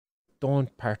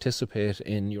don't participate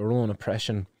in your own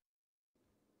oppression.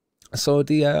 So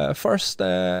the first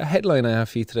headline I have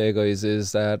for you today, guys,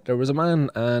 is that there was a man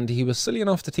and he was silly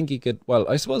enough to think he could, well,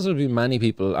 I suppose there'll be many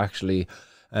people actually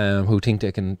who think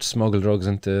they can smuggle drugs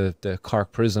into the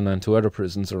Cork prison and to other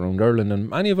prisons around Ireland, and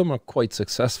many of them are quite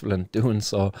successful in doing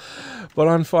so, but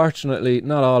unfortunately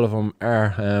not all of them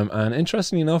are. And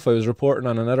interestingly enough, I was reporting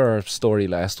on another story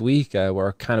last week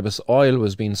where cannabis oil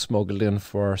was being smuggled in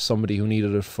for somebody who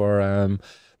needed it for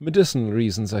medicinal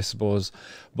reasons, I suppose.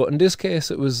 But in this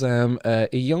case, it was a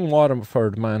young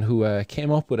Waterford man who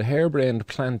came up with a harebrained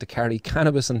plan to carry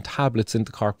cannabis and tablets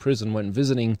into Cork prison when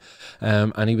visiting,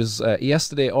 and he was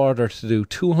yesterday ordered to do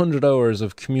 200 hours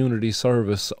of community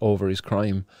service over his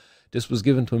crime. This was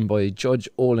given to him by Judge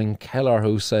Olin Kellar,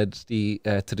 who said to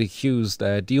the accused,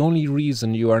 the only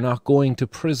reason you are not going to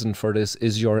prison for this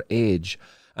is your age.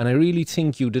 And I really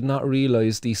think you did not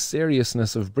realise the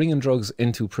seriousness of bringing drugs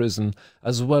into prison,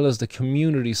 as well as the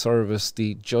community service.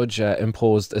 The judge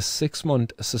imposed a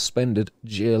 6-month suspended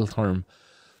jail term.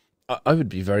 I would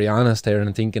be very honest here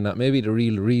in thinking that maybe the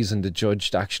real reason the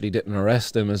judge actually didn't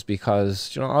arrest him is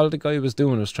because, you know, all the guy was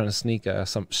doing was trying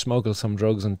to smuggle some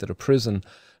drugs into the prison.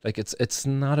 Like, it's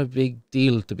not a big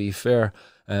deal, to be fair.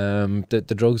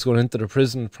 The drugs going into the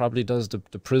prison probably does the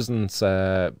prison's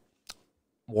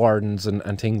wardens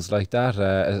and things like that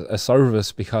a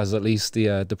service, because at least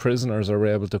the prisoners are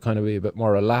able to kind of be a bit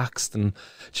more relaxed and,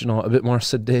 you know, a bit more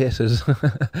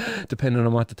sedated depending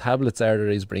on what the tablets are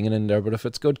that he's bringing in there. But if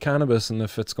it's good cannabis and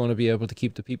if it's going to be able to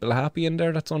keep the people happy in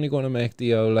there, that's only going to make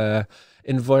the old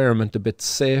environment a bit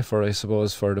safer, I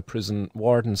suppose, for the prison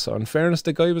warden. So in fairness,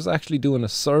 the guy was actually doing a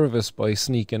service by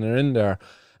sneaking her in there.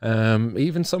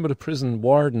 Even some of the prison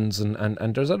wardens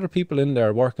and there's other people in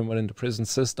there working within the prison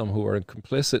system who are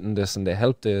complicit in this, and they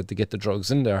help to get the drugs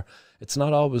in there. It's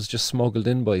not always just smuggled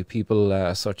in by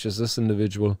people such as this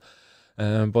individual.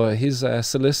 But his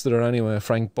solicitor anyway,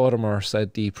 Frank Buttermore,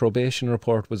 said the probation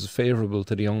report was favourable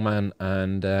to the young man,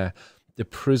 and the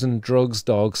prison drugs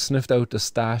dog sniffed out the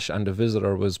stash, and the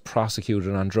visitor was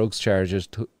prosecuted on drugs charges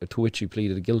to which he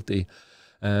pleaded guilty.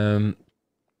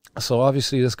 So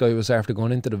obviously this guy was after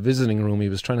going into the visiting room. He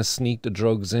was trying to sneak the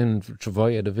drugs in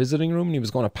via the visiting room, and he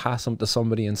was going to pass them to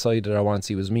somebody inside there once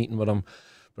he was meeting with him.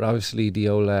 But obviously the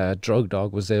old drug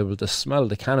dog was able to smell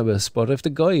the cannabis. But if the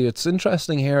guy, it's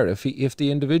interesting here, if the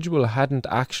individual hadn't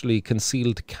actually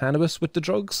concealed cannabis with the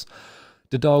drugs,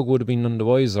 the dog would have been none the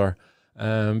wiser.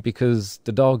 Because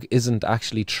the dog isn't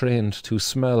actually trained to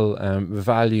smell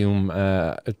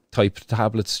Valium type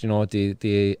tablets, you know,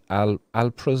 the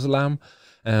alprazolam.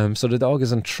 So the dog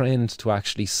isn't trained to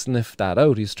actually sniff that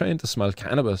out. He's trained to smell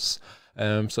cannabis.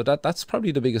 So that's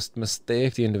probably the biggest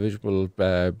mistake the individual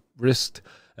risked.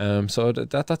 So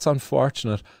that's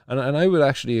unfortunate. And I would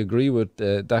actually agree with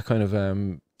that kind of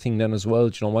thing then as well.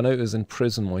 You know, when I was in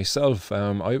prison myself,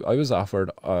 I was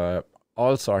offered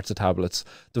all sorts of tablets.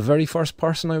 The very first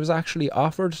person I was actually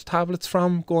offered tablets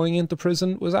from going into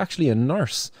prison was actually a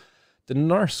nurse. The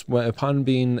nurse, upon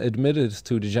being admitted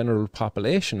to the general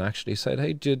population, actually said,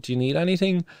 "Hey, do you need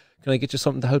anything? Can I get you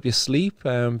something to help you sleep?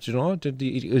 Do you know,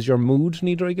 does your mood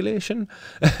need regulation?"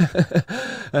 Do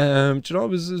you know, it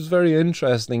was very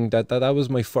interesting that was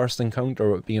my first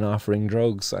encounter with being offering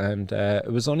drugs, and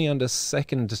it was only on the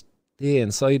second day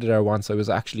inside there, once I was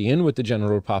actually in with the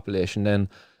general population, then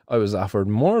I was offered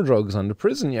more drugs on the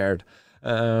prison yard.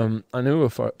 I knew a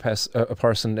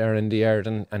person there in the yard,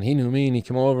 and he knew me, and he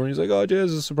came over and he's like, "Oh,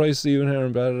 Jesus, surprised to see you in here,"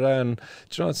 and blah, blah, blah. And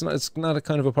you know, it's not a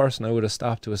kind of a person I would have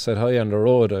stopped to have said hi on the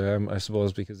road, I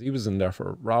suppose, because he was in there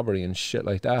for robbery and shit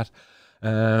like that.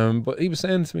 But he was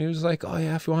saying to me, he was like, "Oh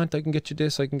yeah, if you want, I can get you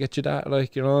this, I can get you that,"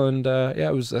 like, you know. And yeah,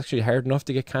 it was actually hard enough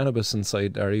to get cannabis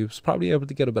inside there. He was probably able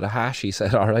to get a bit of hash, he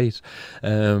said, all right,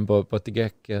 but to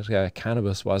get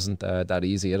cannabis wasn't that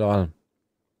easy at all.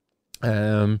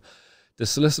 The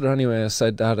solicitor anyway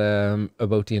said that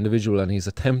about the individual and his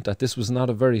attempt, that this was not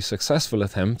a very successful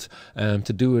attempt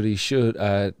to do what he should,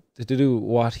 to do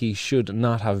what he should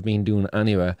not have been doing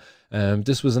anyway.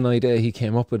 This was an idea he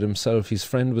came up with himself. His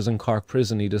friend was in Cork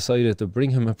prison. He decided to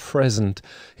bring him a present.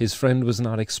 His friend was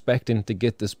not expecting to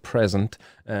get this present.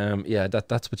 Yeah,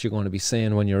 that's what you're going to be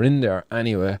saying when you're in there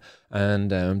anyway.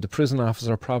 And the prison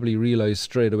officer probably realised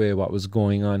straight away what was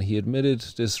going on. He admitted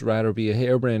this rather be a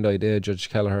harebrained idea. Judge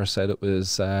Kelleher said it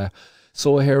was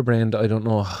so harebrained, I don't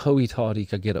know how he thought he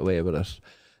could get away with it.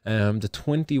 The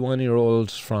 21-year-old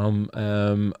from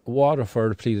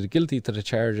Waterford pleaded guilty to the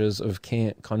charges of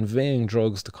conveying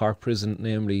drugs to Cork prison,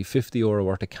 namely €50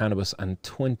 worth of cannabis and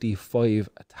 25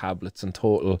 tablets in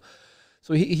total. So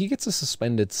So he gets a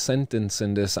suspended sentence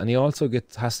in this, and he also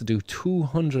has to do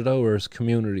 200 hours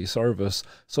community service.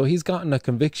 So he's gotten a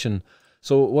conviction.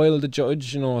 So while the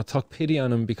judge, you know, took pity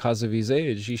on him because of his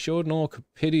age, he showed no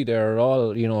pity there at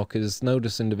all, you know, because now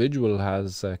this individual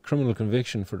has a criminal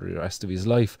conviction for the rest of his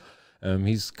life.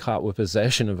 He's caught with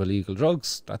possession of illegal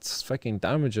drugs. That's fucking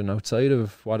damaging outside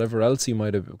of whatever else he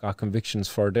might have got convictions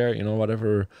for there, you know,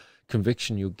 whatever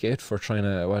conviction you get for trying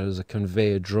to,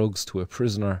 convey drugs to a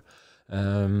prisoner.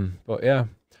 But yeah,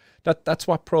 that's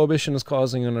what prohibition is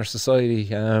causing in our society.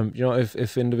 You know,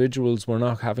 if individuals were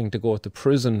not having to go to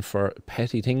prison for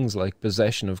petty things like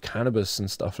possession of cannabis and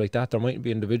stuff like that, there might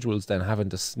be individuals then having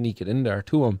to sneak it in there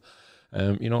to them.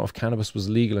 You know, if cannabis was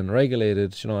legal and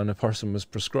regulated, you know, and a person was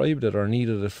prescribed it or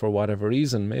needed it for whatever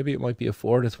reason, maybe it might be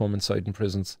afforded to them inside in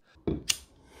prisons.